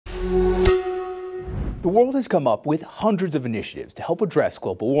The world has come up with hundreds of initiatives to help address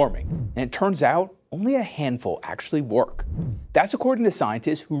global warming, and it turns out only a handful actually work. That's according to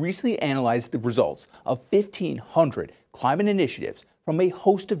scientists who recently analyzed the results of 1,500 climate initiatives from a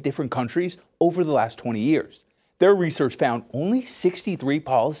host of different countries over the last 20 years. Their research found only 63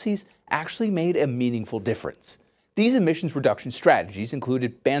 policies actually made a meaningful difference. These emissions reduction strategies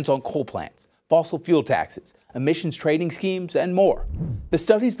included bans on coal plants, fossil fuel taxes, emissions trading schemes, and more. The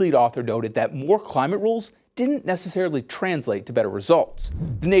study's lead author noted that more climate rules didn't necessarily translate to better results.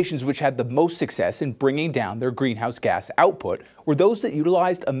 The nations which had the most success in bringing down their greenhouse gas output were those that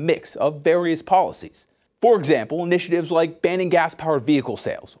utilized a mix of various policies. For example, initiatives like banning gas-powered vehicle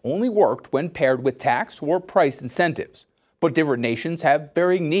sales only worked when paired with tax or price incentives. But different nations have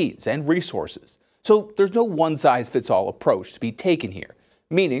varying needs and resources, so there's no one-size-fits-all approach to be taken here,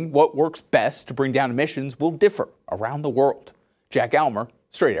 meaning what works best to bring down emissions will differ around the world. Jack Almer,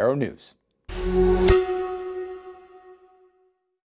 Straight Arrow News.